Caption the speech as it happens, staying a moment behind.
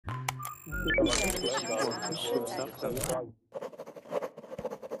All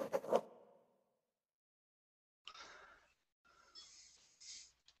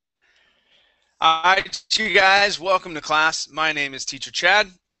right, you guys, welcome to class. My name is Teacher Chad.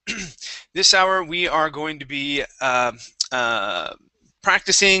 This hour we are going to be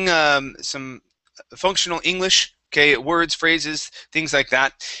practicing some functional English, okay, words, phrases, things like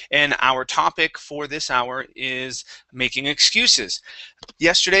that. And our topic for this hour is making excuses.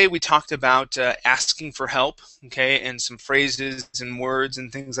 Yesterday we talked about asking for help, okay, and some phrases and words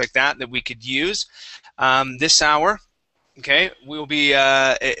and things like that that we could use. This hour, okay, we'll be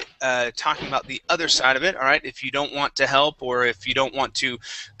talking about the other side of it, all right? If you don't want to help or if you don't want to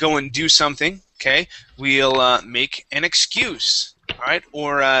go and do something, okay, we'll make an excuse, all right?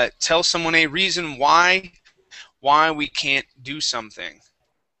 Or tell someone a reason why we can't do something,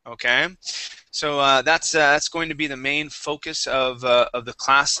 okay? So that's going to be the main focus of the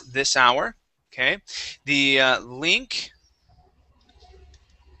class this hour, okay? The link...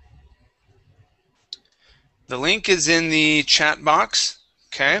 The link is in the chat box,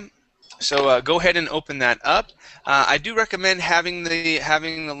 okay? So go ahead and open that up. I do recommend having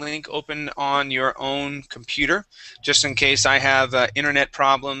the link open on your own computer, just in case I have internet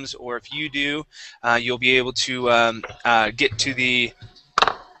problems, or if you do, you'll be able to get to the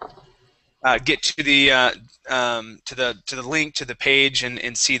link to the page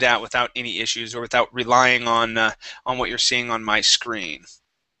and see that without any issues or without relying on what you're seeing on my screen.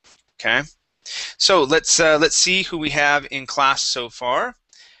 Okay. So let's see who we have in class so far.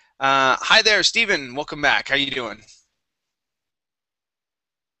 Hi there, Stephen. Welcome back. How you doing?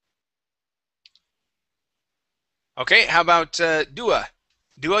 Okay. How about Dua?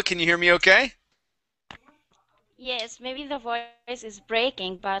 Dua, can you hear me okay? Yes, maybe the voice is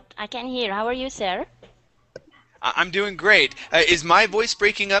breaking, but I can hear. How are you, sir? I'm doing great. Is my voice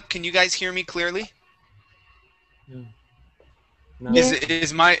breaking up? Can you guys hear me clearly? Yeah. No.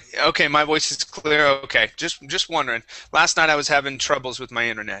 Is my okay? My voice is clear. Okay, just wondering. Last night I was having troubles with my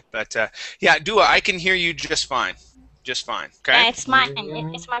internet, but yeah, Dua, I can hear you just fine. Just fine. Okay. Yeah, it's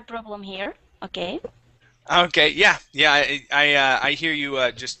my problem here. Okay. Okay. Yeah. I hear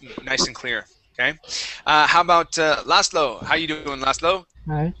you just nice and clear. Okay. How about Laszlo? How you doing, Laszlo?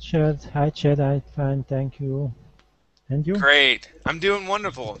 Hi, Chad. I'm fine, thank you. And you? Great. I'm doing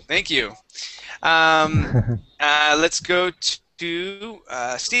wonderful. Thank you. Let's go to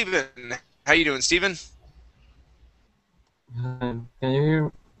Stephen. How you doing, Stephen? Can you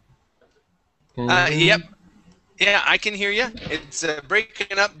hear? Yep. Yeah, I can hear you. It's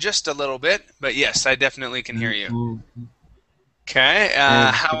breaking up just a little bit, but yes, I definitely can hear you. Okay.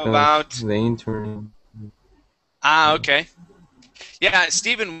 How about the internet? Okay. Yeah,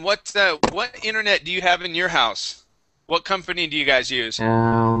 Stephen, what internet do you have in your house? What company do you guys use?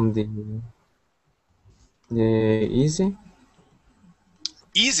 The Easy.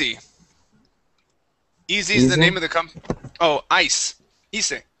 Easy. Easy is the name of the company. Oh, Ice.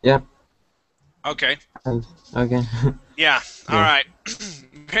 Easy. Yep. Okay. Okay. Yeah. All right.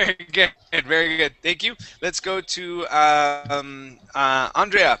 Very good. Very good. Thank you. Let's go to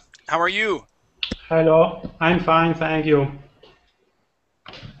Andrea. How are you? Hello. I'm fine, thank you.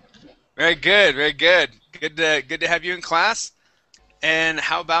 Very good. Very good. Good to have you in class. And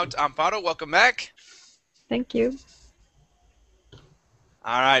how about Amparo? Welcome back. Thank you.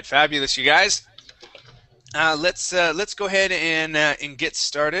 All right. Fabulous, you guys. Let's go ahead and get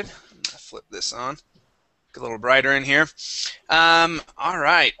started. I'm gonna flip this on. Get a little brighter in here. All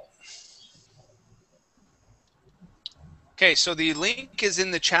right. Okay, so the link is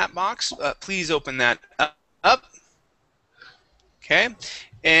in the chat box. Please open that up. Okay,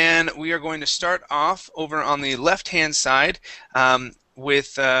 and we are going to start off over on the left-hand side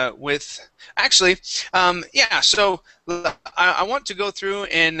with actually, yeah. So I want to go through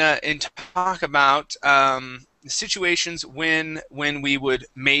and talk about situations when we would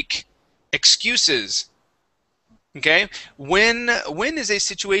make excuses. Okay, when is a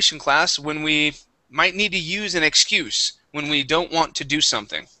situation, class, when we might need to use an excuse when we don't want to do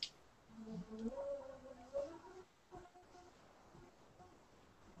something?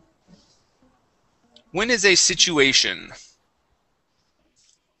 When is a situation?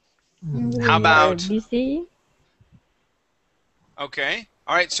 How about busy? Okay.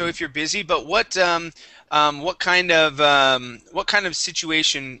 All right. So if you're busy, but what kind of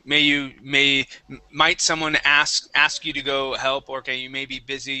situation might someone ask you to go help? Or okay, you may be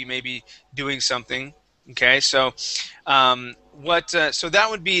busy, you may be doing something. Okay. So so that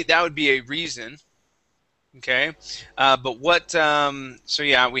would be a reason. Okay. But what? So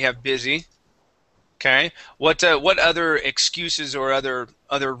yeah, we have busy. Okay. What other excuses or other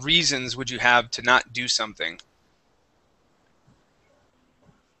other reasons would you have to not do something?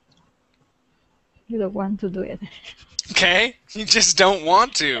 You don't want to do it. Okay, you just don't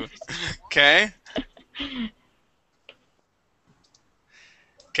want to. Okay.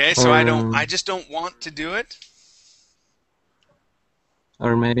 Okay, so I just don't want to do it.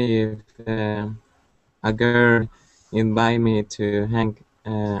 Or maybe if a girl invite me to hang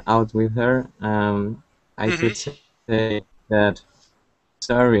out with her, I could say that,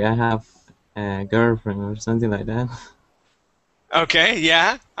 sorry, I have a girlfriend or something like that. Okay,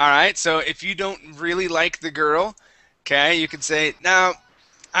 yeah, all right. So if you don't really like the girl, okay, you could say, no,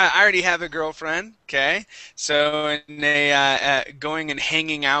 I already have a girlfriend. Okay, so in going and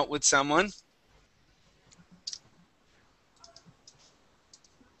hanging out with someone.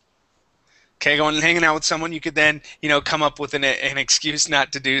 Okay, going and hanging out with someone, you could then, come up with an excuse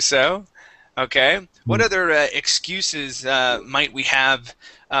not to do so. Okay, what other excuses might we have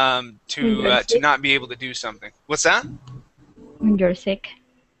to not be able to do something? What's that? When you're sick.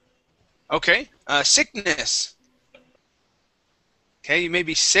 Okay, sickness. Okay, you may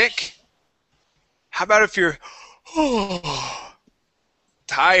be sick. How about if you're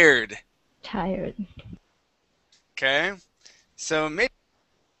tired? Tired. Okay, so maybe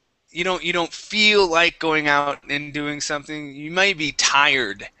you don't feel like going out and doing something. You might be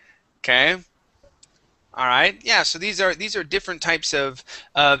tired. Okay. All right. Yeah. So these are different types of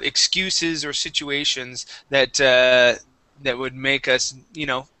excuses or situations that that would make us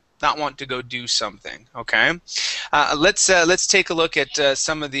not want to go do something. Okay. Let's take a look at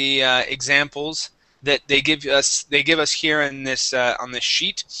some of the examples that they give us. They give us here in this on this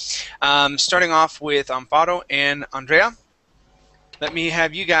sheet. Starting off with Amparo and Andrea. Let me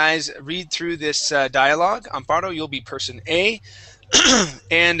have you guys read through this dialogue. Amparo, you'll be person A,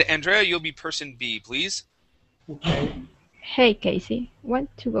 and Andrea, you'll be person B, please. Okay. Hey, Casey, want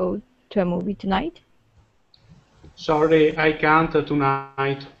to go to a movie tonight? Sorry, I can't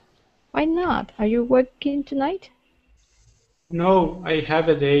tonight. Why not? Are you working tonight? No, I have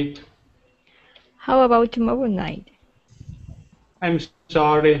a date. How about tomorrow night? I'm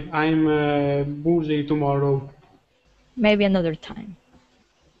sorry, I'm busy tomorrow. Maybe another time.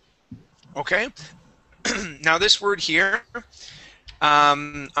 Okay. Now this word here,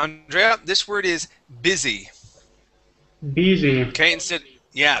 Andrea, this word is busy. Busy. Okay,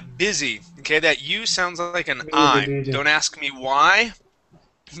 busy. Okay, that U sounds like an Busy, I. busy. Don't ask me why,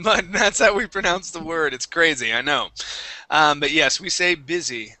 but that's how we pronounce the word. It's crazy, I know. But yes, we say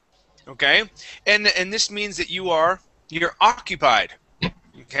busy. Okay, and this means that you're occupied.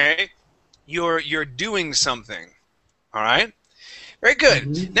 Okay, you're doing something. All right, very good.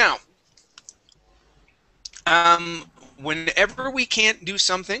 Mhm. Now, whenever we can't do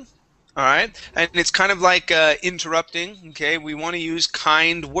something, all right, and it's kind of like interrupting. Okay, we want to use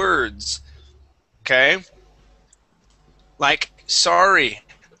kind words. Okay, like sorry.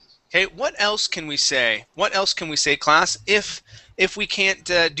 Okay, what else can we say? What else can we say, class? If we can't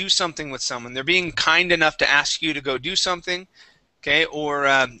do something with someone, they're being kind enough to ask you to go do something, okay, or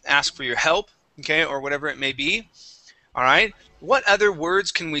ask for your help, okay, or whatever it may be. All right. What other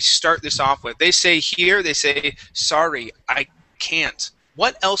words can we start this off with? They say here, they say, sorry, I can't.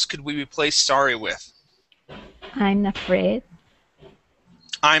 What else could we replace sorry with? I'm afraid.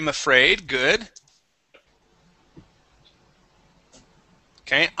 I'm afraid. Good.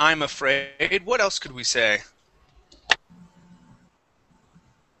 Okay, I'm afraid. What else could we say?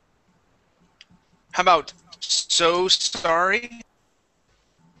 How about so sorry?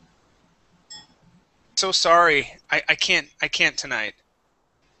 So sorry, I can't tonight.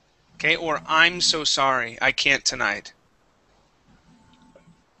 Okay, or I'm so sorry, I can't tonight.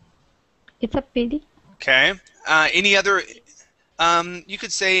 It's a pity. Okay. Any other? You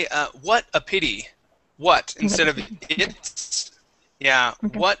could say what a pity. What instead of it's. Yeah.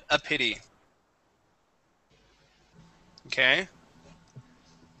 Okay. What a pity. Okay.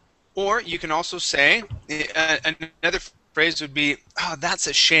 Or you can also say another phrase would be, oh, that's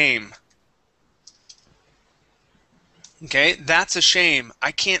a shame. Okay, that's a shame.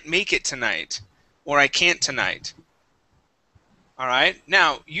 I can't make it tonight, or I can't tonight. All right.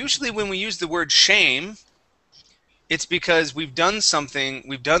 Now, usually when we use the word shame, it's because we've done something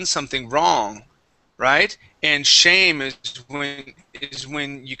wrong, right? And shame is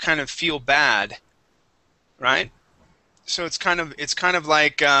when you kind of feel bad, right? So it's kind of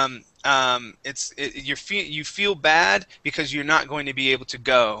like you feel bad because you're not going to be able to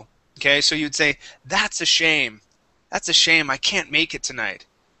go. Okay, so you'd say that's a shame. That's a shame. I can't make it tonight.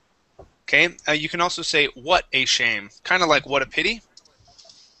 Okay. You can also say what a shame, kind of like what a pity.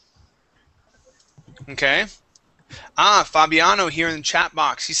 Okay. Fabiano here in the chat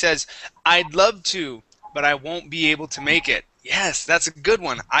box. He says, I'd love to, but I won't be able to make it. Yes, that's a good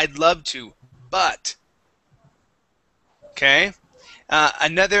one. I'd love to, but. Okay.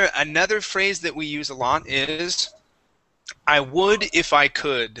 Another phrase that we use a lot is, I would if I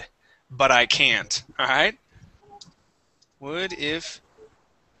could, but I can't. All right. Would if,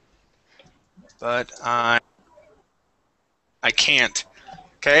 but I can't.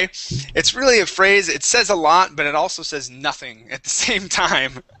 Okay. It's really a phrase. It says a lot, but it also says nothing at the same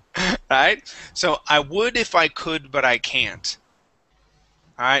time. Right? So I would if I could, but I can't.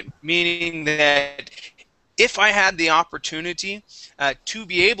 All right. Meaning that if I had the opportunity to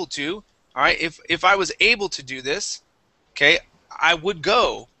be able to, all right, if I was able to do this, okay, I would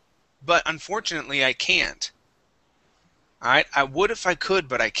go, but unfortunately I can't. All right, I would if I could,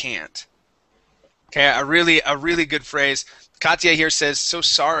 but I can't. Okay, a really good phrase. Katya here says, so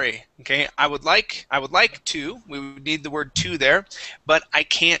sorry. Okay, I would like to. We would need the word to there, but I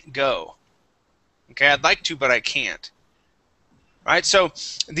can't go. Okay, I'd like to, but I can't. Right, so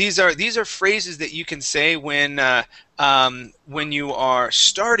these are phrases that you can say when you are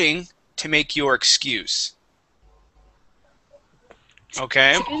starting to make your excuse.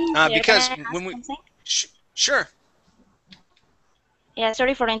 Okay, because when we sure. Yeah,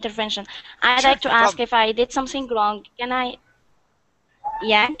 sorry for the intervention. I'd Sure, like to no ask problem. if I did something wrong. Can I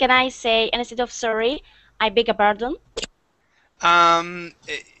say instead of sorry, I beg a pardon?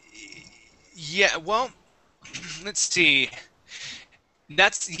 Yeah. Well, let's see.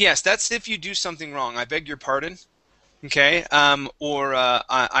 That's if you do something wrong. I beg your pardon. Okay. Or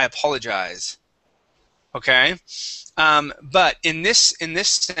I apologize. Okay. But in this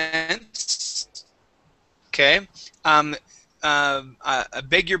sense, okay, I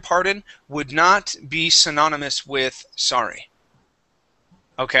beg your pardon would not be synonymous with sorry.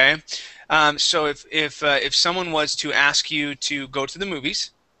 Okay. So if someone was to ask you to go to the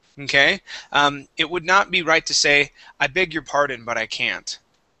movies, okay, it would not be right to say, I beg your pardon, but I can't.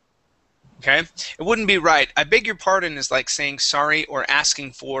 Okay, it wouldn't be right. I beg your pardon is like saying sorry or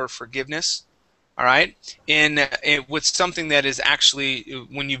asking for forgiveness. All right, with something that is actually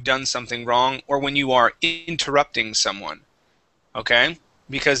when you've done something wrong or when you are interrupting someone. Okay,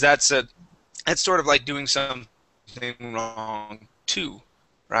 because that's sort of like doing something wrong too,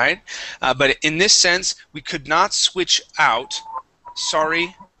 right? But in this sense, we could not switch out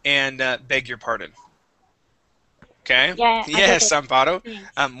sorry and beg your pardon. Okay. Yeah, I get Yes, it. Amparo.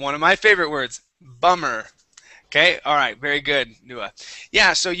 One of my favorite words, bummer. Okay. All right. Very good, Nua.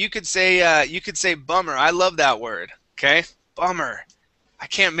 Yeah. So you could say bummer. I love that word. Okay. Bummer. I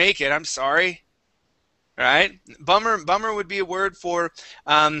can't make it. I'm sorry. All right. Bummer would be a word for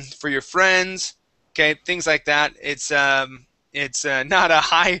your friends. Okay. Things like that. It's not a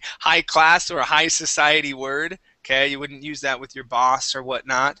high class or a high society word. Okay. You wouldn't use that with your boss or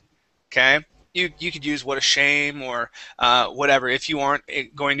whatnot. Okay. You could use what a shame or whatever if you aren't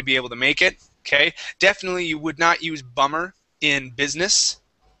going to be able to make it. Okay. Definitely you would not use bummer in business.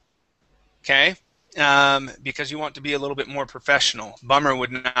 Okay. Because you want to be a little bit more professional. Bummer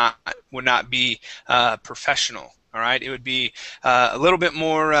would not be professional. All right. It would be a little bit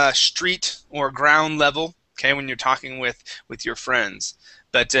more street or ground level. Okay. When you're talking with your friends.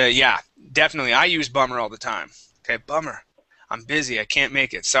 But yeah, definitely I use bummer all the time. Okay. Bummer. I'm busy. I can't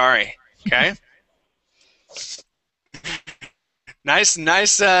make it. Sorry. Okay. Nice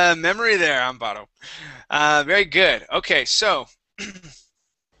memory there, Amparo. Very good. Okay, so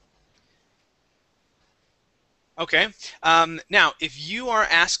okay. Now, if you are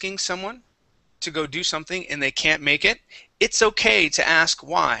asking someone to go do something and they can't make it, it's okay to ask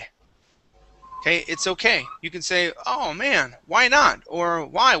why. Okay, it's okay. You can say, "Oh man, why not?" or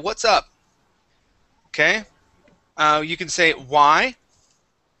 "Why? What's up?" Okay. You can say why.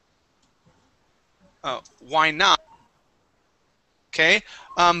 Why not? Okay.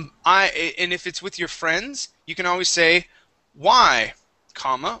 And if it's with your friends, you can always say why,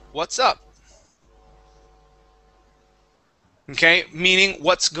 comma, what's up? Okay, meaning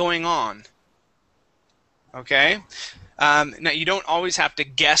what's going on. Okay. Now you don't always have to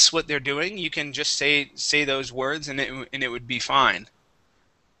guess what they're doing. You can just say those words, and it would be fine.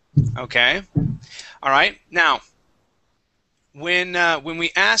 Okay. All right. Now, when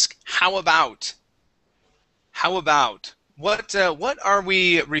we ask how about, what are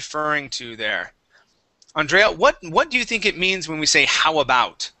we referring to there? Andrea, what do you think it means when we say how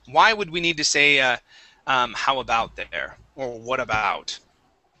about? Why would we need to say how about there, or what about?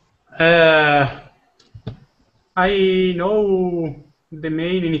 I know the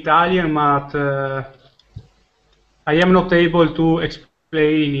main in Italian, but I am not able to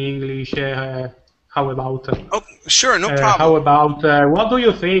explain in English. How about? Oh, sure, no How problem. about? What do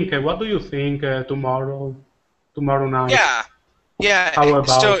you think? What do you think tomorrow night? Yeah, yeah. How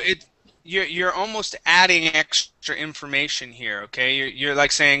So about? you're almost adding extra information here. Okay, you're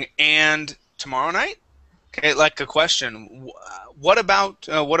like saying and tomorrow night. Okay, like a question. What about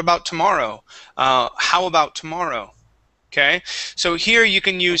tomorrow? How about tomorrow? Okay, so here you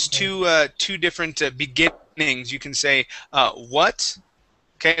can use Okay. two different beginnings. You can say what.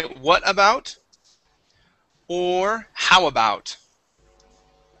 Okay, what about or how about.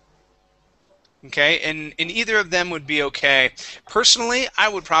 Okay, and either of them would be okay. Personally, I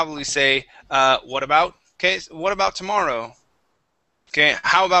would probably say what about. Okay, so what about tomorrow? Okay,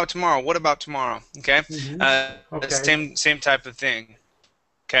 how about tomorrow? What about tomorrow? Okay, Okay. same type of thing.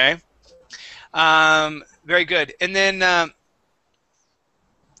 Okay, very good. And then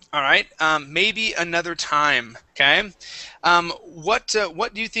all right, maybe another time. Okay, what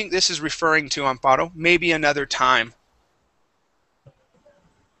do you think this is referring to, Amparo? Maybe another time.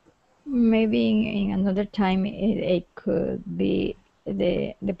 Maybe in another time it could be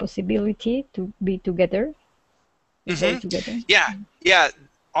the possibility to be together, to go Mm-hmm. together. Yeah, yeah.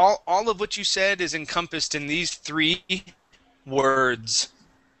 All of what you said is encompassed in these three words.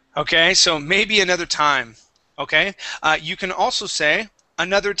 Okay, so maybe another time. Okay, you can also say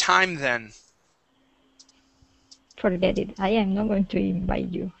another time then. Forget it. I am not going to invite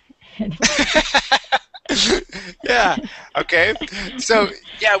you. Yeah. Okay. So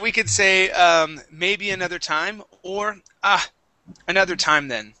yeah, we could say maybe another time or another time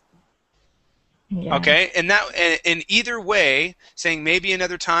then. Yeah. Okay, and that in either way, saying maybe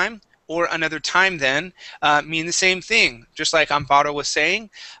another time or another time then mean the same thing. Just like Amparo was saying,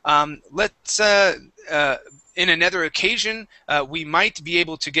 let's in another occasion we might be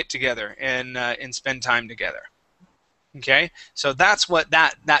able to get together and spend time together. Okay, so that's what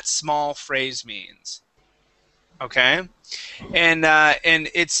that small phrase means. Okay, and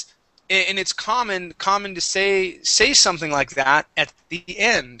it's common to say something like that at the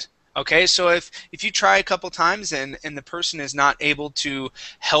end. Okay, so if you try a couple times and the person is not able to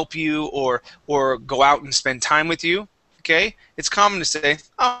help you or go out and spend time with you, okay, it's common to say,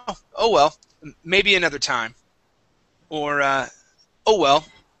 oh well, maybe another time, or oh well,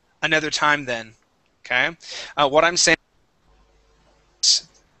 another time then. Okay, what I'm saying is,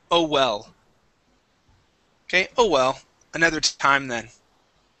 oh well. Okay, oh well, another time then.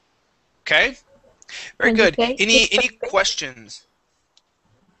 Okay, very Can you good. say Any questions?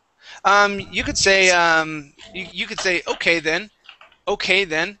 You could say you could say okay then,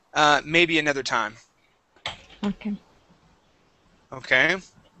 maybe another time. okay? Okay,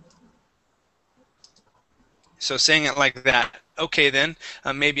 so saying it like that. Okay then,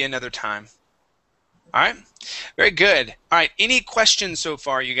 maybe another time. All right, very good. All right, any questions so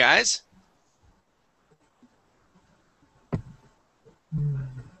far, you guys?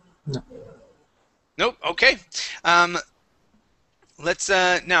 No. Nope. Okay. Let's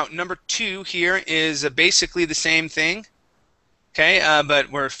now number 2 here is basically the same thing. Okay,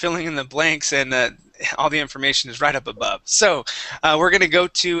 but we're filling in the blanks and all the information is right up above. So we're going to go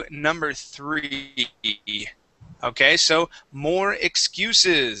to number 3. Okay, so more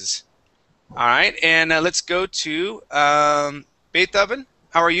excuses. All right, and let's go to Beethoven.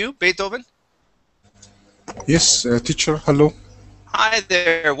 How are you, Beethoven? Yes, teacher, hello. Hi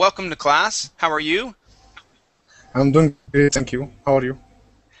there. Welcome to class. How are you? I'm doing great, thank you. How are you?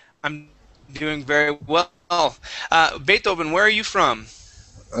 I'm doing very well. Beethoven, where are you from?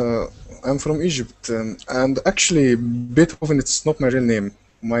 Uh, I'm from Egypt, and actually, Beethoven, it's not my real name.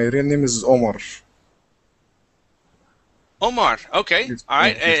 My real name is Omar. Omar. Okay. Yes, All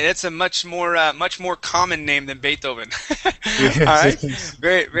right. yes. It's a much more common name than Beethoven. All Yes, right. yes.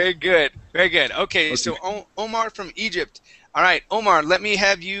 Very good. Very good. Okay. Okay. So Omar from Egypt. All right, Omar. Let me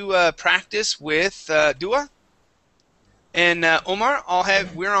have you practice with Dua. And Omar,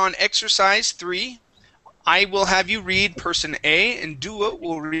 we're on exercise 3. I will have you read person A, and Dua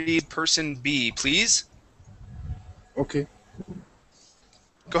will read person B, please. Okay.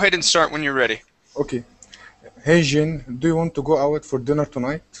 Go ahead and start when you're ready. Okay. Hey, Jane, do you want to go out for dinner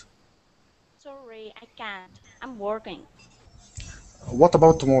tonight? Sorry, I can't. I'm working. What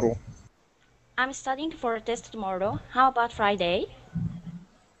about tomorrow? I'm studying for a test tomorrow. How about Friday?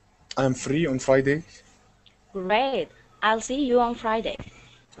 I'm free on Friday. Great. I'll see you on Friday.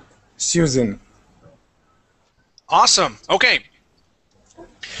 See you then. Awesome. Okay.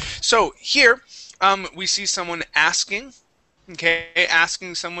 So here we see someone asking, okay,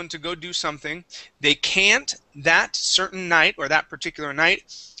 asking someone to go do something. They can't that certain night or that particular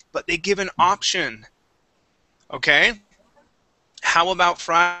night, but they give an option. Okay? How about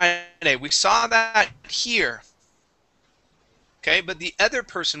Friday? We saw that here. Okay, but the other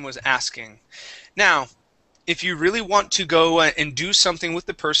person was asking. Now, if you really want to go and do something with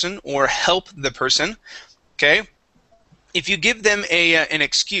the person or help the person, okay, if you give them an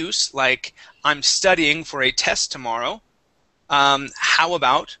excuse like, I'm studying for a test tomorrow, how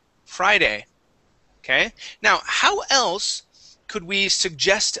about Friday? Okay, now how else could we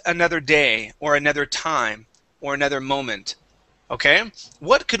suggest another day or another time or another moment? Okay,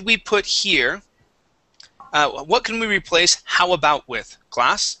 what could we put here? What can we replace how about with?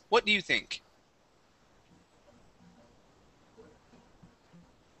 Class, what do you think?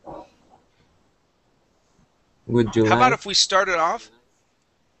 Would you How about like? if we started off?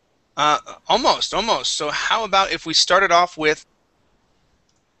 Almost. So how about if we started off with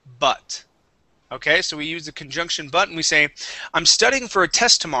but? Okay, so we use the conjunction but and we say, I'm studying for a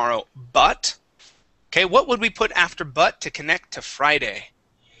test tomorrow, but, okay, what would we put after but to connect to Friday?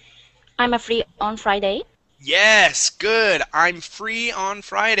 I'm free on Friday. Yes, good. I'm free on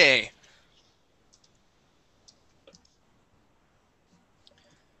Friday.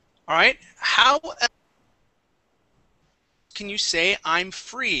 All right, how else can you say I'm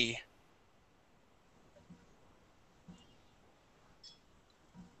free?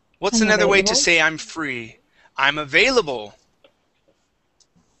 What's I'm another way to available. say I'm free? I'm available.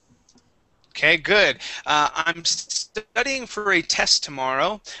 Okay, good. I'm studying for a test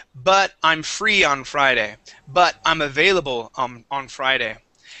tomorrow, but I'm free on Friday. But I'm available on Friday.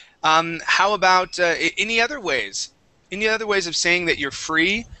 How about any other ways? Any other ways of saying that you're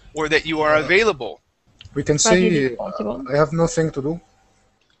free or that you are available? We can But it is say possible. I have nothing to do.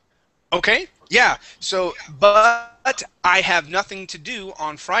 Okay, yeah. So, but I have nothing to do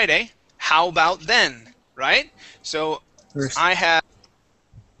on Friday. How about then? Right? So Yes. I have.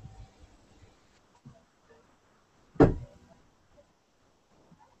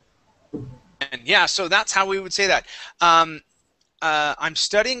 And yeah, so that's how we would say that. I'm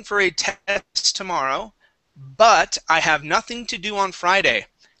studying for a test tomorrow, but I have nothing to do on Friday.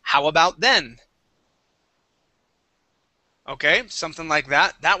 How about then? Okay, something like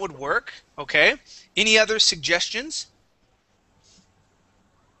that. That would work. Okay. Any other suggestions?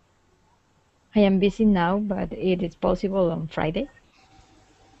 I am busy now, but it is possible on Friday.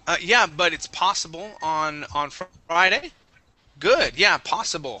 Yeah, but it's possible on Friday. Good. Yeah,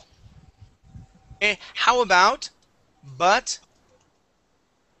 possible. Okay. How about but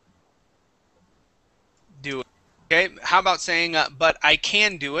do it? Okay. How about saying but I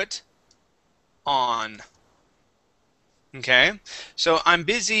can do it on? Okay, so I'm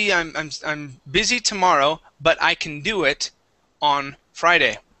busy. I'm busy tomorrow, but I can do it on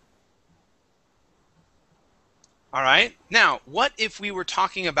Friday. All right. Now, what if we were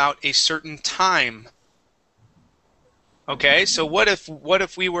talking about a certain time? Okay, so what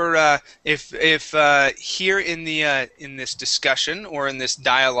if we were if here in this discussion or in this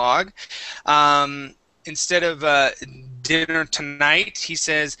dialogue, instead of dinner tonight, he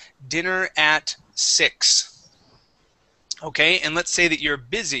says dinner at 6. Okay, and let's say that you're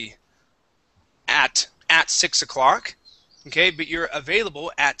busy at 6 o'clock, okay, but you're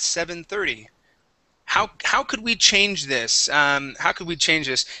available at 7:30. How could we change this? How could we change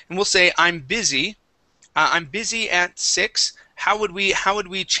this? And we'll say I'm busy. I'm busy at 6. How would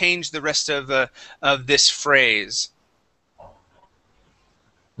we change the rest of this phrase?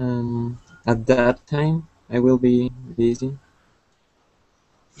 At that time, I will be busy.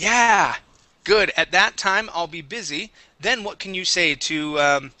 Yeah, good. At that time, I'll be busy. Then what can you say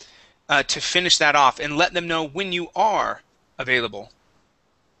to finish that off and let them know when you are available?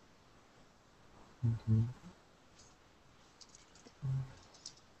 Mhm.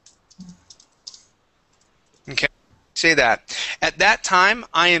 Okay, say that. At that time,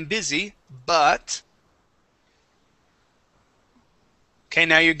 I am busy, but. Okay,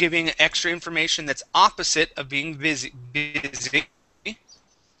 now you're giving extra information that's opposite of being busy.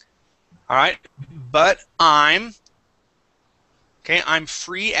 All right, but I'm. Okay, I'm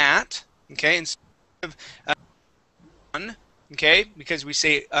free at. Okay, instead of on. Okay, because we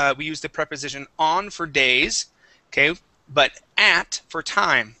say we use the preposition on for days. Okay, but at for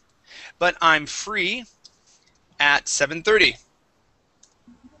time. But I'm free at 7:30.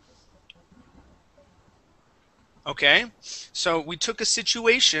 Okay, so we took a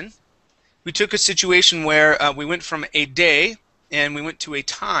situation. We took a situation where we went from a day and we went to a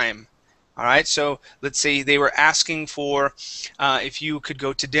time. All right, so let's say they were asking for if you could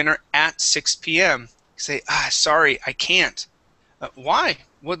go to dinner at 6 p.m. Say, sorry, I can't. Why?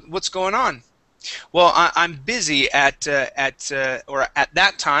 What's going on? Well, I'm busy or at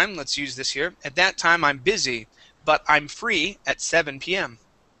that time. Let's use this here. At that time, I'm busy, but I'm free at 7 p.m.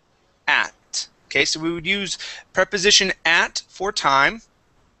 At. Okay, so we would use preposition at for time,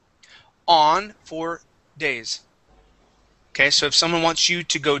 on for days. Okay, so if someone wants you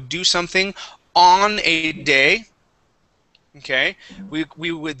to go do something on a day, okay,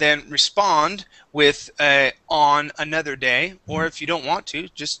 we would then respond with on another day, or if you don't want to,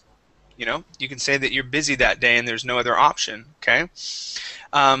 just, you know, you can say that you're busy that day and there's no other option, okay?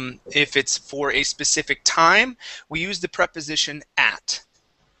 If it's for a specific time, we use the preposition at,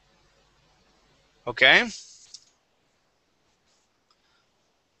 okay?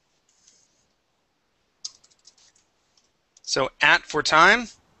 So at for time,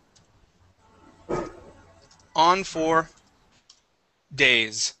 on for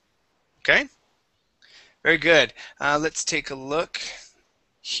days, okay? Very good. Let's take a look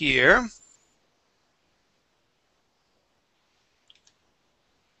here.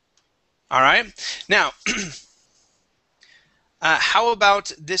 All right. Now, how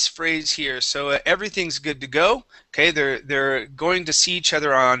about this phrase here? So everything's good to go. Okay, they're going to see each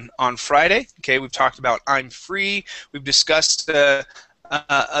other on Friday. Okay, we've talked about I'm free. We've discussed other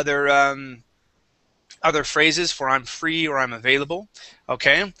phrases for I'm free or I'm available.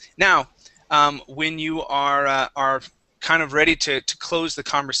 Okay. Now, when you are kind of ready to close the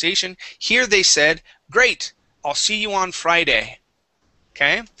conversation, here they said, "Great, I'll see you on Friday."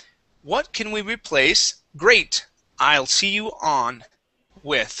 Okay. What can we replace "Great, I'll see you on"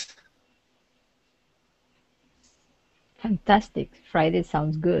 with? Fantastic. Friday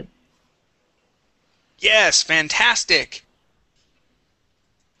sounds good. Yes, fantastic.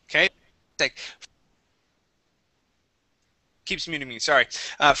 Okay. Like, keeps muting me. Sorry.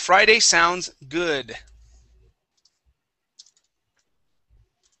 Friday sounds good.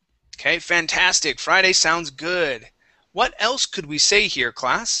 Okay, fantastic. Friday sounds good. What else could we say here,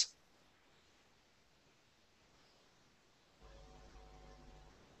 class?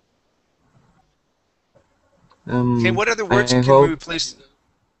 Okay, what other words can we replace?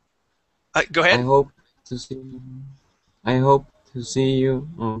 Go ahead. I hope to see. I hope to see you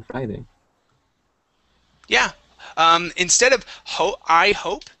on Friday. Yeah. Instead of I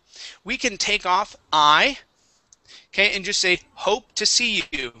hope, we can take off I, okay, and just say hope to see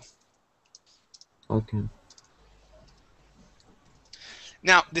you. Okay.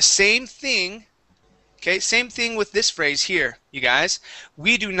 Now, the same thing, okay, same thing with this phrase here, you guys.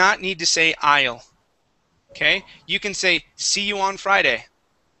 We do not need to say I'll. Okay? You can say see you on Friday.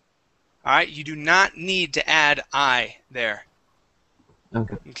 All right? You do not need to add I there.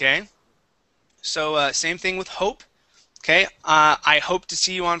 Okay. Okay? So same thing with hope. Okay? I hope to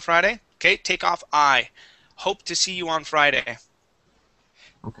see you on Friday. Okay? Take off I. Hope to see you on Friday.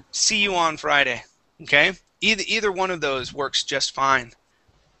 Okay. See you on Friday. Okay? Either one of those works just fine.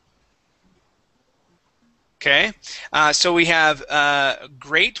 Okay, so we have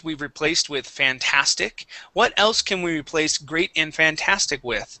great we've replaced with fantastic. What else can we replace great and fantastic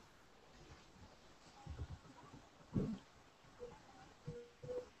with?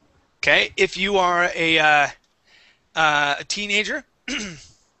 Okay, if you are a teenager,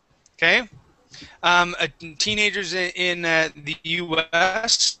 okay, teenagers in the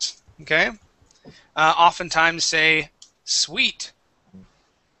U.S., okay, oftentimes say sweet.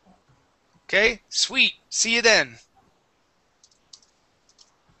 Okay, sweet. See you then.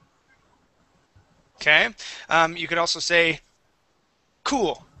 Okay, you could also say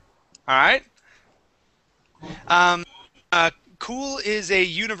cool. All right. Cool is a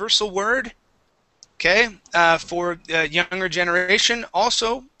universal word. Okay, for younger generation,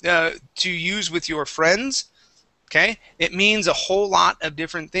 also to use with your friends. Okay, it means a whole lot of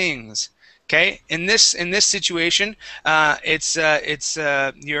different things. Okay, in this situation,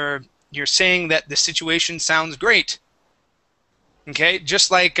 you're saying that the situation sounds great. Okay, just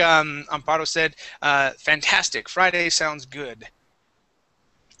like Amparo said, fantastic. Friday sounds good.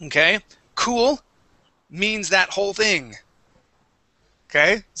 Okay, cool means that whole thing.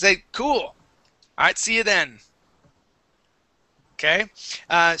 Okay, say cool. All right, see you then. Okay,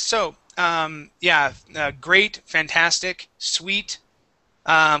 great, fantastic, sweet,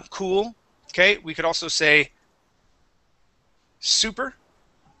 cool. Okay, we could also say super.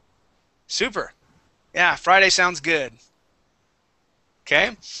 Super. Yeah, Friday sounds good.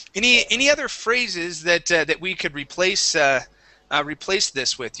 Okay. Any other phrases that we could replace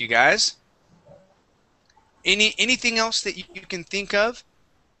this with, you guys? Anything else that you can think of?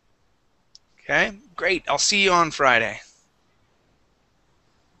 Okay. Great. I'll see you on Friday.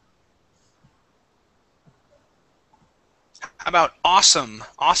 How about awesome?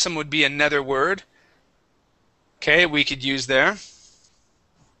 Awesome would be another word. Okay, we could use there.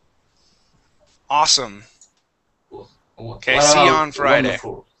 Awesome. Okay, What see you about on Friday.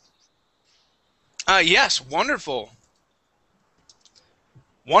 wonderful? Yes, wonderful.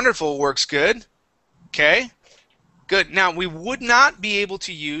 Wonderful works good. Okay, good. Now, we would not be able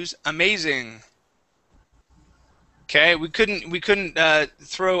to use amazing. Okay, we couldn't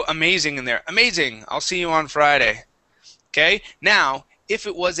throw amazing in there. Amazing. I'll see you on Friday. Okay. Now, if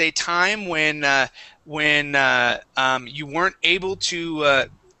it was a time when you weren't able to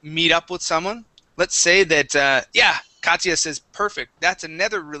meet up with someone, let's say that yeah, Katya says perfect. That's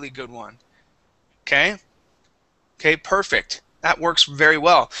another really good one. Okay. Okay. Perfect. That works very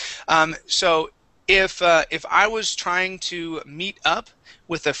well. So if I was trying to meet up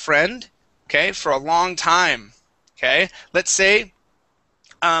with a friend, okay, for a long time, okay, let's say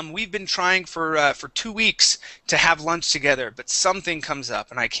we've been trying for 2 weeks to have lunch together, but something comes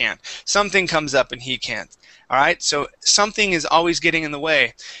up and I can't. Something comes up and he can't. All right, so something is always getting in the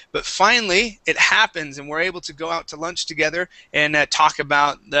way. But finally, it happens, and we're able to go out to lunch together and talk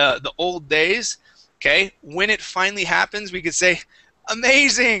about the old days. Okay, when it finally happens, we could say,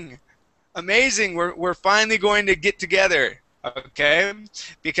 "Amazing, amazing! We're finally going to get together." Okay,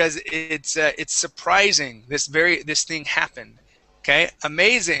 because it's surprising. This thing happened. Okay,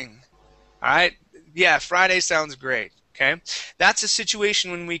 amazing. All right, yeah, Friday sounds great. Okay, that's a situation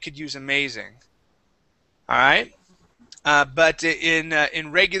when we could use amazing. All right, but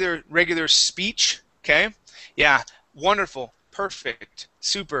in regular speech, okay, yeah, wonderful, perfect,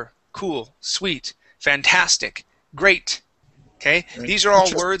 super, cool, sweet, fantastic, great. Okay, these are all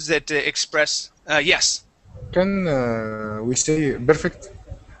Teacher, words that express yes. can we say perfect?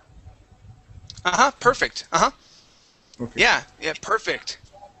 Perfect. Okay. Yeah, yeah, perfect.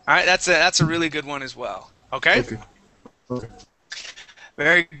 All right, that's a really good one as well. Okay, Okay. Okay.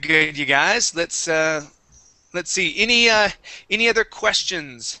 very good, you guys. Let's see. Any other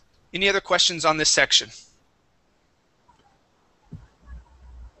questions? Any other questions on this section?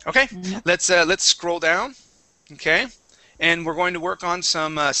 Okay, No. let's scroll down. Okay, and we're going to work on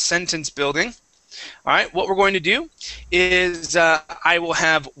some sentence building. All right, what we're going to do is I will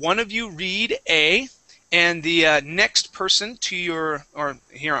have one of you read A, and the next person to your, or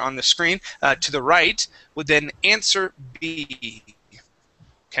here on the screen, to the right, would then answer B.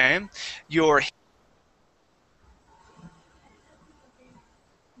 Okay, your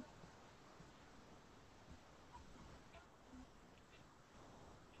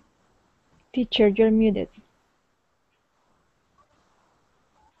Teacher, you're muted.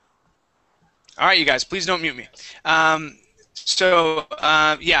 all right, you guys, please don't mute me. Yeah,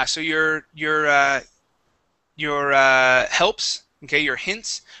 so your helps, okay, your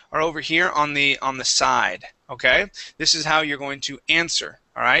hints are over here on the side. Okay, this is how you're going to answer.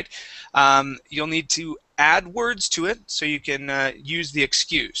 All right, you'll need to add words to it so you can use the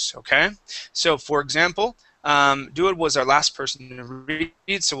excuse. Okay, so for example, Duad was our last person to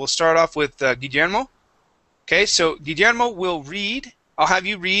read, so we'll start off with Guillermo. Okay, so Guillermo will read. I'll have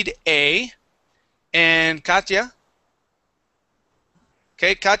you read A, and Katya.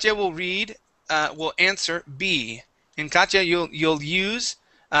 Okay, Katya will read, will answer B, and Katya, you'll use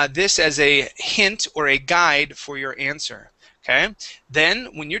this as a hint or a guide for your answer. Okay, then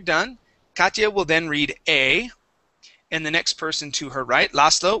when you're done, Katya will then read A, and the next person to her right,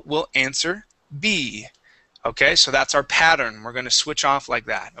 Laszlo, will answer B. Okay, so that's our pattern. We're going to switch off like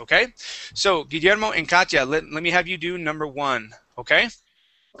that. Okay, so Guillermo and Katya, let me have you do number 1. Okay,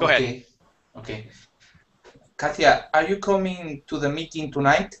 go ahead. Okay. Okay. Katia, are you coming to the meeting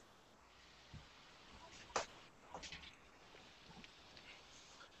tonight?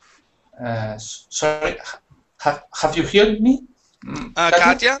 Sorry, have you heard me?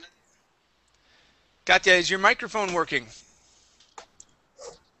 Katya? Katya, is your microphone working?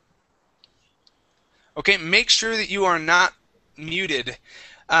 Okay, make sure that you are not muted.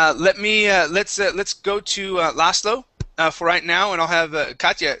 Let's go to Laszlo for right now, and I'll have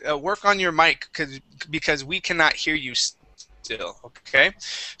Katya work on your mic because we cannot hear you still. Okay,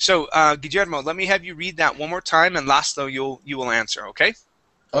 so Guillermo, let me have you read that one more time, and Laszlo, you will answer. Okay.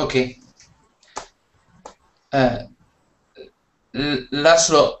 Okay.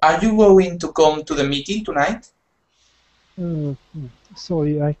 Laszlo, are you going to come to the meeting tonight?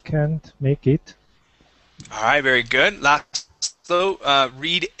 Sorry, I can't make it. All right, very good. Laszlo,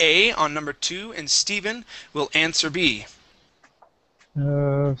 read A on number 2, and Stephen will answer B.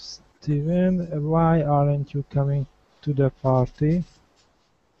 Steven, why aren't you coming to the party?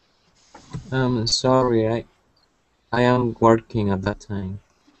 Sorry, I am working at that time.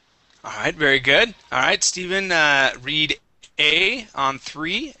 All right, very good. All right, Stephen, read A on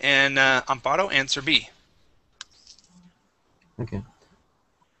 3, and Amparo, answer B. Okay.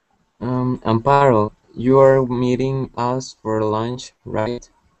 Amparo, You are meeting us for lunch, right?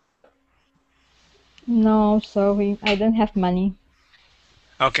 No, sorry, I don't have money.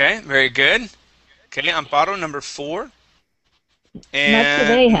 Okay, very good. Okay, Amparo, number 4. Not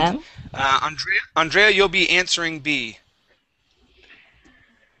today, And huh? Andrea, you'll be answering B.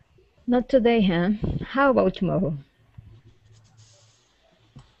 Not today, huh? How about tomorrow?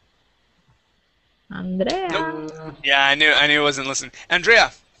 Nope. Andrea. Yeah, I knew it wasn't listening.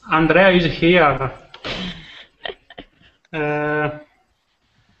 Andrea. Andrea is here.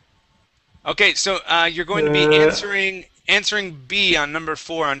 Okay, so you're going to be Uh, answering B on number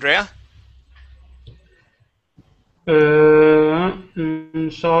 4, Andrea.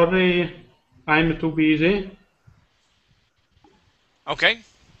 sorry, I'm too busy. Okay.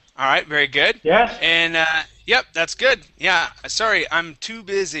 All right, very good. Yes? And yep, that's good. Yeah, sorry, I'm too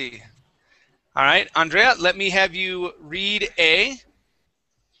busy. All right, Andrea, let me have you read A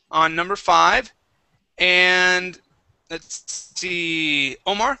on number 5. And let's see,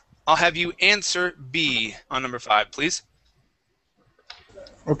 Omar, I'll have you answer B on number 5, please.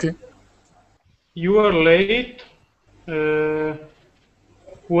 Okay. You are late.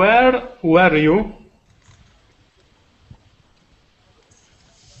 Where were you?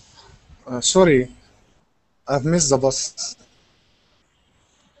 Sorry, I've missed the bus.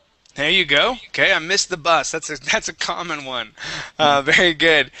 There you go. Okay, I missed the bus. That's a common one. Very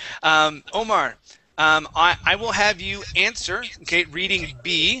good. Omar, I will have you answer. Okay, reading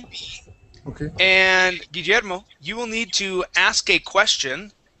B, Okay. and Guillermo, you will need to ask a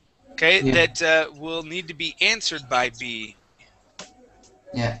question. Okay, Yeah, that will need to be answered by B.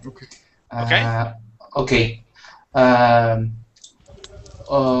 yeah. Okay. Okay. Okay.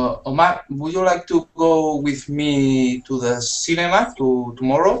 Omar, would you like to go with me to the cinema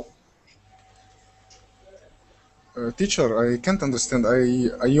tomorrow? Teacher, I can't understand.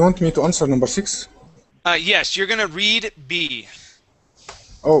 You want me to answer number 6? Yes, you're gonna read B.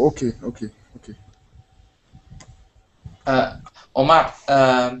 Oh, okay, okay, okay. Omar,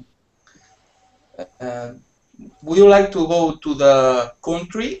 uh, would you like to go to the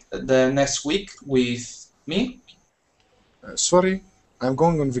country the next week with me? Sorry, I'm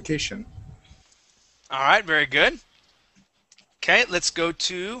going on vacation. All right, very good. Okay, let's go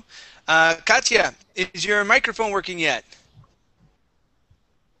to Katya. Is your microphone working yet?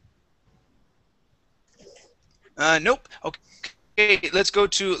 Nope. Okay, let's go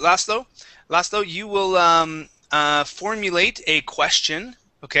to Laszlo. Laszlo, you will formulate a question.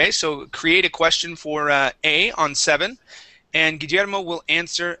 Okay, so create a question for A on 7, and Guillermo will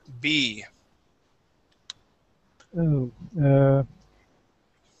answer B. Oh,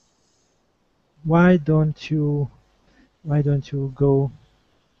 why don't you go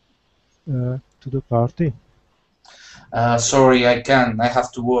to the party? Sorry, I can't. I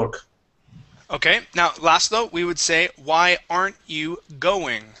have to work. Okay, now Laszlo, we would say, why aren't you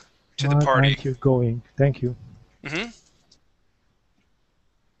going to the Why party? aren't you going? Thank you.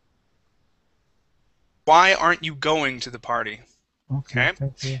 Why aren't you going to the party? Okay,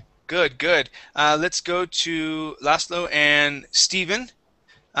 thank you. Good, good. Let's go to Laszlo and Steven.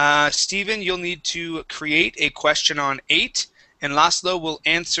 Steven, you'll need to create a question on 8, and Laszlo will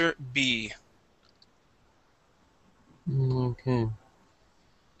answer B. Okay.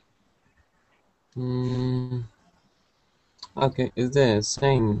 Okay, it's the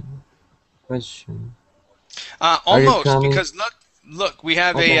same question. Almost, because look, we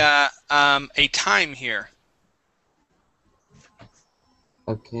have a time here.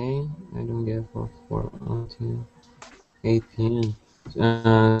 Okay, I don't get for until 8 p.m.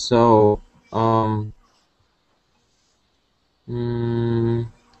 So,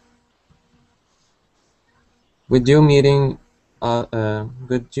 with you meeting,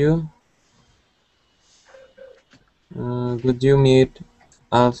 would you meet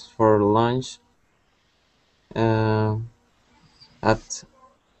us for lunch at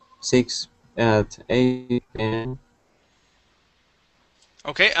 8 p.m.?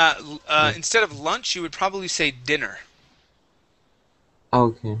 Okay, instead of lunch, you would probably say dinner.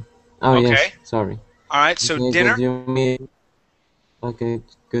 Okay. Oh Okay. yes, sorry. All right, so Okay, dinner. could you meet? Okay,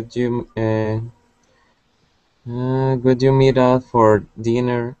 could you meet us for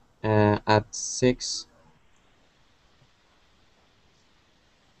dinner at 6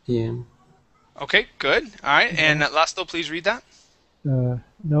 p.m.? Okay, good. All right, and Laszlo, please read that.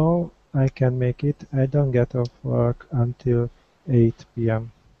 No, I can make it. I don't get off work until 8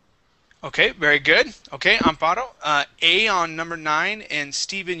 p.m. Okay, very good. Okay, Amparo, A on number 9, and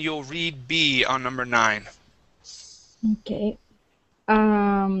Steven, you'll read B on number 9. Okay.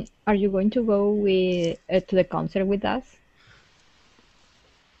 Are you going to go to the concert with us?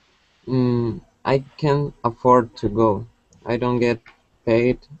 I can afford to go. I don't get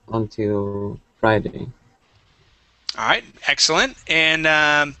paid until Friday. All right, excellent. And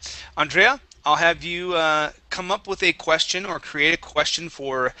Andrea, I'll have you come up with a question or create a question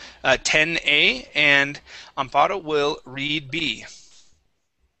for 10A, and Amparo will read B.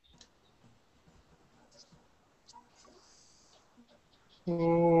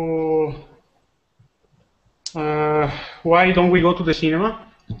 Oh, why don't we go to the cinema?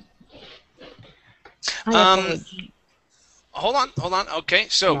 I Um, apologize. hold on. Okay,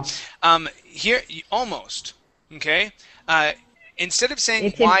 so No. here, almost. Okay, instead of saying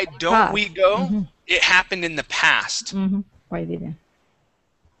It's in why don't we past. go, it happened in the past. Why didn't?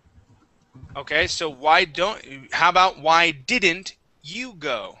 Okay, so why don't? How about why didn't you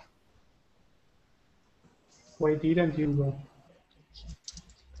go? Why didn't you go?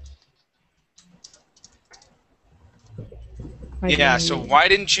 Why Yeah, didn't so you? why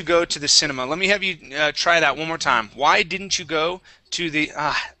didn't you go to the cinema? Let me have you try that one more time. Why didn't you go to the,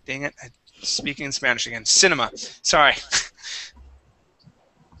 dang it, I'm speaking in Spanish again, cinema. Sorry.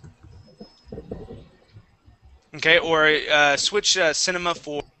 Okay, or switch cinema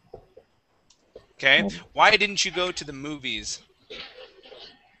for, okay. Why didn't you go to the movies?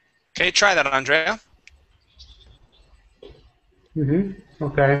 Okay, try that, Andrea.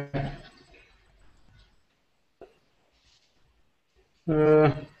 Okay.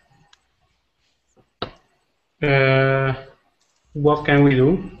 Uh, what can we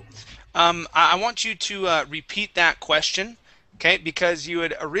do? I want you to repeat that question, okay, because you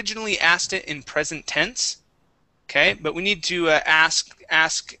had originally asked it in present tense, okay, but we need to ask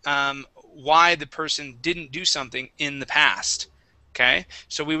why the person didn't do something in the past, okay?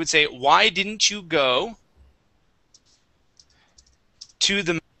 So we would say, why didn't you go to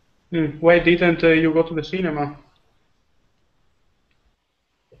the... Why didn't you go to the cinema?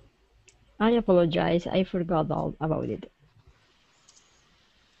 I apologize. I forgot all about it.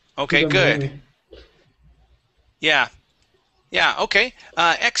 Okay, good. Yeah. Yeah, okay.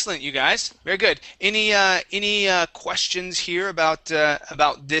 Excellent, you guys. Very good. Any questions here about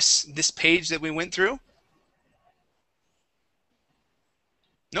this page that we went through?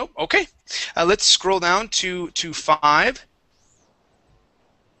 Nope. Okay. Let's scroll down to 5.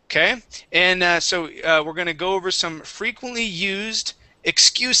 Okay. And so we're going to go over some frequently used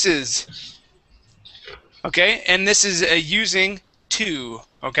excuses. Okay. And this is using to.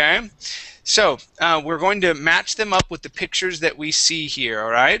 Okay. So we're going to match them up with the pictures that we see here. All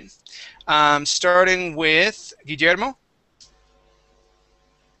right. Starting with Guillermo.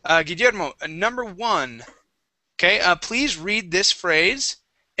 Guillermo, number 1. Okay. Please read this phrase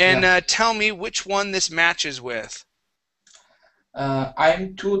and tell me which one this matches with.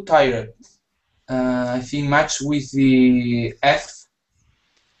 I'm too tired. I think match with the F.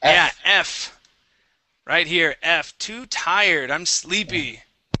 Yeah, F. Right here, F. Too tired. I'm sleepy.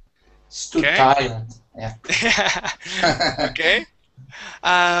 It's too tired. Yeah. Okay.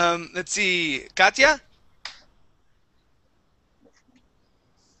 Let's see. Katya?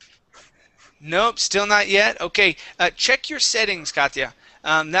 Nope, still not yet. Okay. Check your settings, Katya.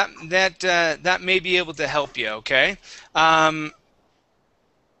 That may be able to help you. Okay.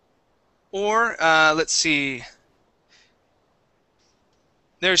 Or let's see.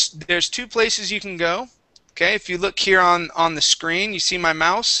 There's 2 places you can go. Okay. If you look here on the screen, you see my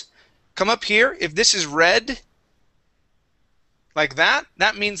mouse. Come up here. If this is red, like that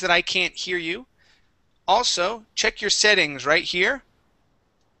means that I can't hear you. Also, check your settings right here.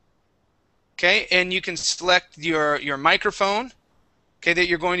 Okay, and you can select your microphone, okay, that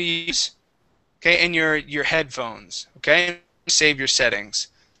you're going to use, okay, and your headphones, okay, save your settings.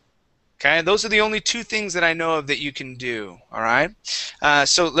 Okay, those are the only 2 things that I know of that you can do. All right,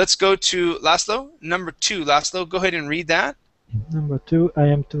 so let's go to Laszlo. Number 2, Laszlo, go ahead and read that. Number 2, I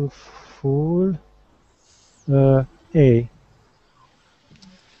am too full. A.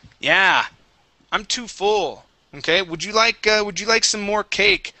 Yeah, I'm too full. Okay, would you like some more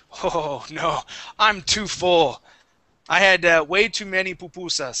cake? Oh no, I'm too full. I had way too many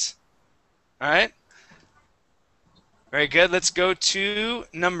pupusas. All right. Very good. Let's go to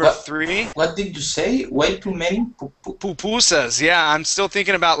number 3. What did you say? Way too many pupusas. Yeah, I'm still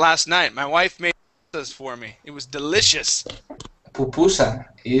thinking about last night. My wife made pupusas for me. It was delicious. Pupusa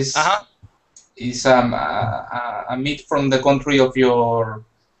is a meat from the country of your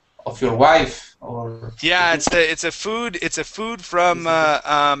wife, or yeah, it's a food from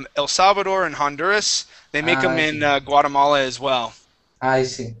El Salvador and Honduras. They make them in Guatemala as well. I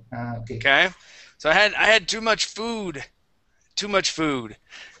see. Okay. Okay, so I had too much food.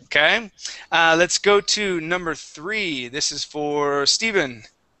 Okay, let's go to number 3. This is for Stephen.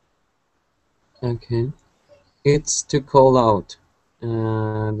 Okay. It's too cold out. The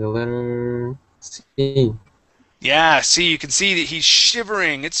letter C. Yeah, see, you can see that he's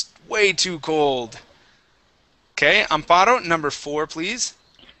shivering. It's way too cold. Okay, Amparo, number 4, please.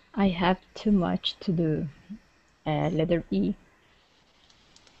 I have too much to do. Letter E.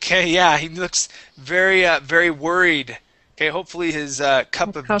 Okay, yeah, he looks very worried. Okay, hopefully his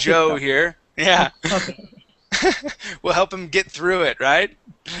cup of Coffee Joe cup. here, yeah, Coffee. will help him get through it, right?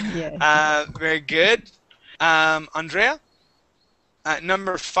 Yes. Very good. Andrea,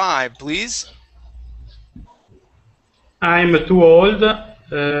 number 5, please. I'm too old.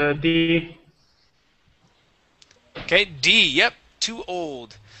 D. Okay, D, yep, too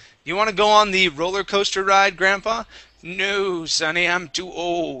old. You want to go on the roller coaster ride, Grandpa? No, Sonny, I'm too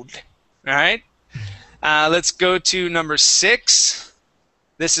old. All right, let's go to number 6.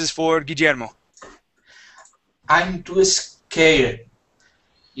 This is for Guillermo. I'm too scared.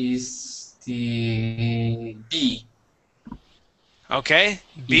 Is the B. Okay,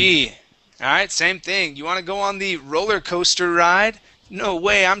 B. All right, same thing. You want to go on the roller coaster ride? No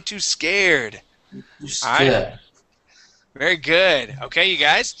way, I'm too scared. Too All right, scared. very good. Okay, you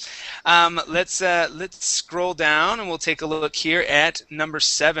guys, let's scroll down and we'll take a look here at number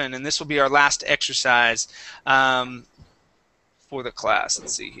 7, and this will be our last exercise for the class.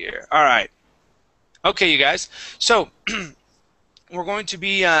 Let's see here. All right. Okay, you guys. So we're going to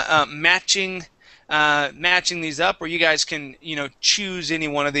be matching these up, or you guys can choose any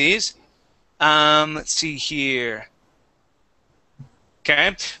one of these. Let's see here.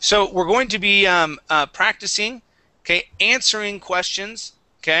 Okay, so we're going to be practicing, okay, answering questions,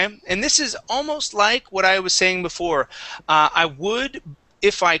 okay, and this is almost like what I was saying before. I would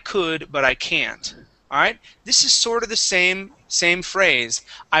if I could, but I can't. All right, this is sort of the same phrase.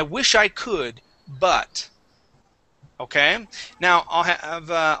 I wish I could, but. Okay, now I'll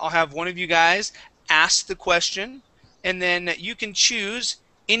have one of you guys ask the question, and then you can choose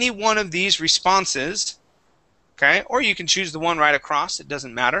any one of these responses, okay, or you can choose the one right across. It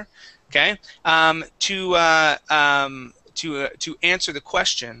doesn't matter, okay, to answer the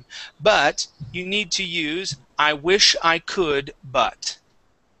question. But you need to use "I wish I could, but."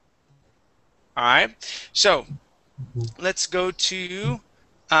 All right. So let's go to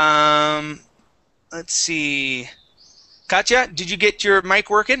let's see. Katya, did you get your mic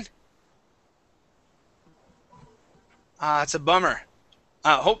working? It's a bummer.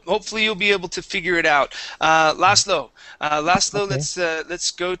 Hopefully you'll be able to figure it out. Laszlo, Okay.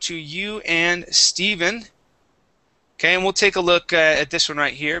 let's go to you and Steven. Okay, and we'll take a look at this one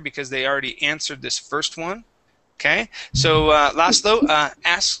right here because they already answered this first one. Okay, so Laszlo,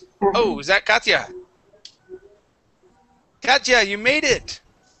 ask. Oh, is that Katya? Katya, you made it.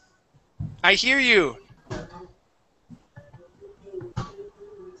 I hear you.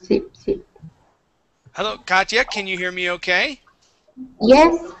 Sí, sí. Hello, Katya. Can you hear me okay?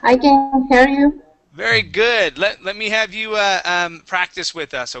 Yes, I can hear you. Very good. Let me have you practice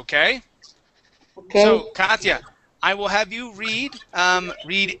with us, okay? Okay. So, Katya, I will have you read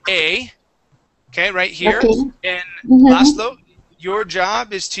A, okay, right here. Okay. And Mhm. Laszlo, your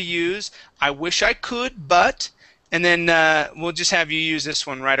job is to use "I wish I could, but," and then we'll just have you use this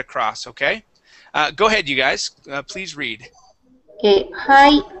one right across, okay? Go ahead, you guys. Please read. Okay.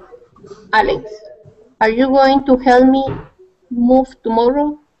 Hi, Alex. Are you going to help me move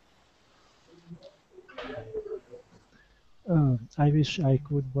tomorrow? I wish I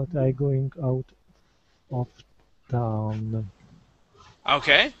could, but I going out of town.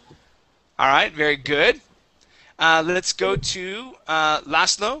 Okay. All right. Very good. Let's go to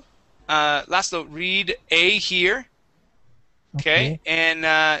Laszlo. Laszlo, read A here. Okay.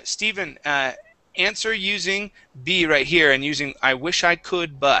 And Stephen, answer using B right here and using "I wish I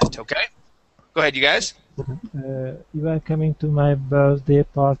could, but." Okay. Go ahead, you guys. You are coming to my birthday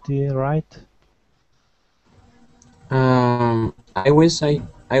party, right? I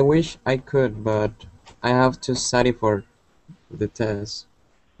wish I could, but I have to study for the test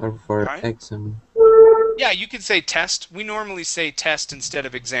or for All right. exam. Yeah, you can say test. We normally say test instead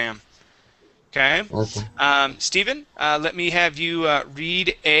of exam. Okay. Okay. Stephen, let me have you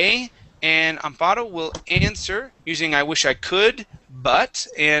read A, and Amparo will answer using "I wish I could, but,"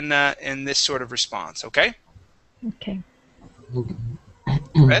 and this sort of response. Okay. Okay.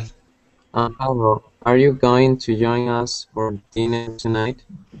 Red? Pablo, are you going to join us for dinner tonight?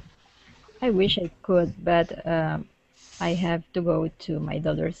 I wish I could, but I have to go to my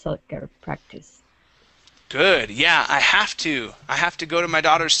daughter's soccer practice. Good. Yeah, I have to. I have to go to my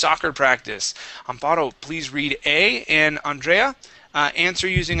daughter's soccer practice. Amparo, please read A, and Andrea, answer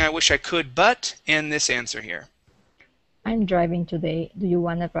using "I wish I could, but," and this answer here. I'm driving today. Do you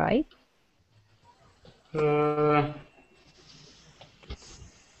want to ride? I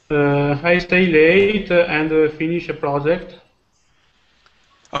stay late and finish a project.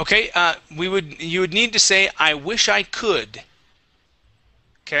 Okay, you would need to say, I wish I could.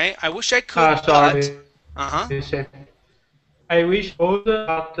 Okay, I wish I could, but... Sorry. Uh-huh. I wish I could,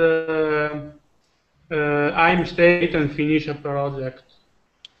 but I'm stay late and finish a project.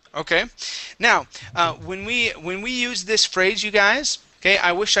 Okay. Now, when we use this phrase, you guys, okay,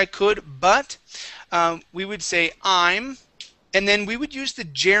 I wish I could, but we would say I'm, and then we would use the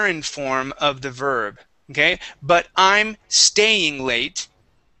gerund form of the verb, okay? But I'm staying late,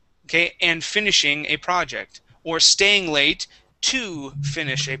 okay, and finishing a project, or staying late to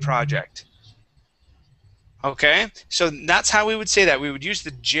finish a project. Okay, so that's how we would say that. We would use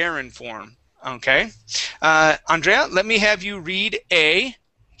the gerund form. Okay, Andrea, let me have you read A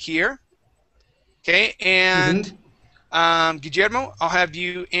here. Okay, and Guillermo, I'll have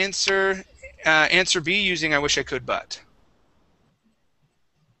you answer B using I wish I could, but.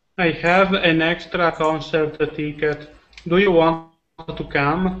 I have an extra concert ticket. Do you want to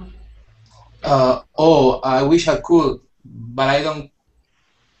come? Oh, I wish I could, but I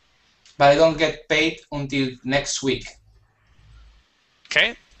don't get paid until next week.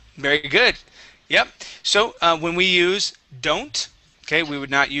 Okay, very good. Yep. So when we use don't, okay, we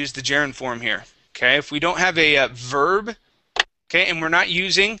would not use the gerund form here. Okay, if we don't have a verb, okay, and we're not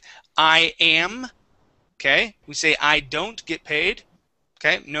using I am, okay, we say I don't get paid.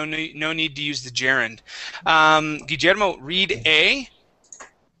 Okay, no need to use the gerund. Guillermo, read A,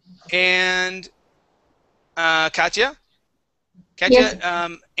 and Katya, Yes.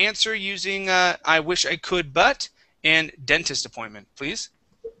 answer using I wish I could, but, and dentist appointment, please.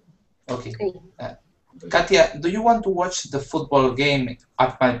 Okay. Katia, do you want to watch the football game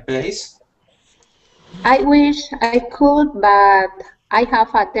at my place? I wish I could, but I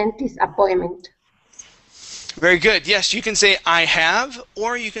have a dentist appointment. Very good. Yes, you can say I have,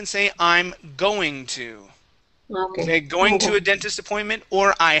 or you can say I'm going to. Okay, going to a dentist appointment,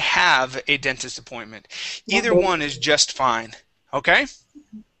 or I have a dentist appointment. Either one is just fine. Okay?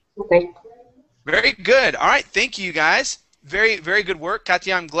 Okay. Very good. All right, thank you guys. Very, very good work.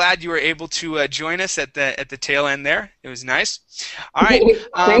 Katya, I'm glad you were able to join us at the tail end there. It was nice. All right.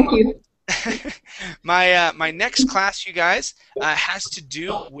 Thank you. My next class, you guys, has to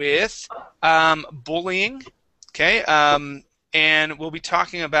do with bullying. Okay, and we'll be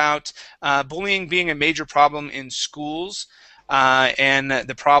talking about bullying being a major problem in schools and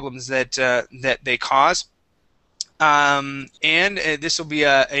the problems that that they cause. And this will be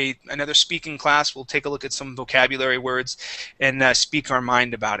another speaking class. We'll take a look at some vocabulary words and speak our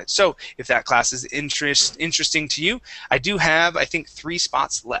mind about it. So if that class is interesting to you, I do have, I think, 3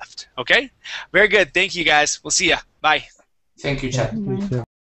 spots left. Okay? Very good. Thank you, guys. We'll see ya. Bye. Thank you, Chad.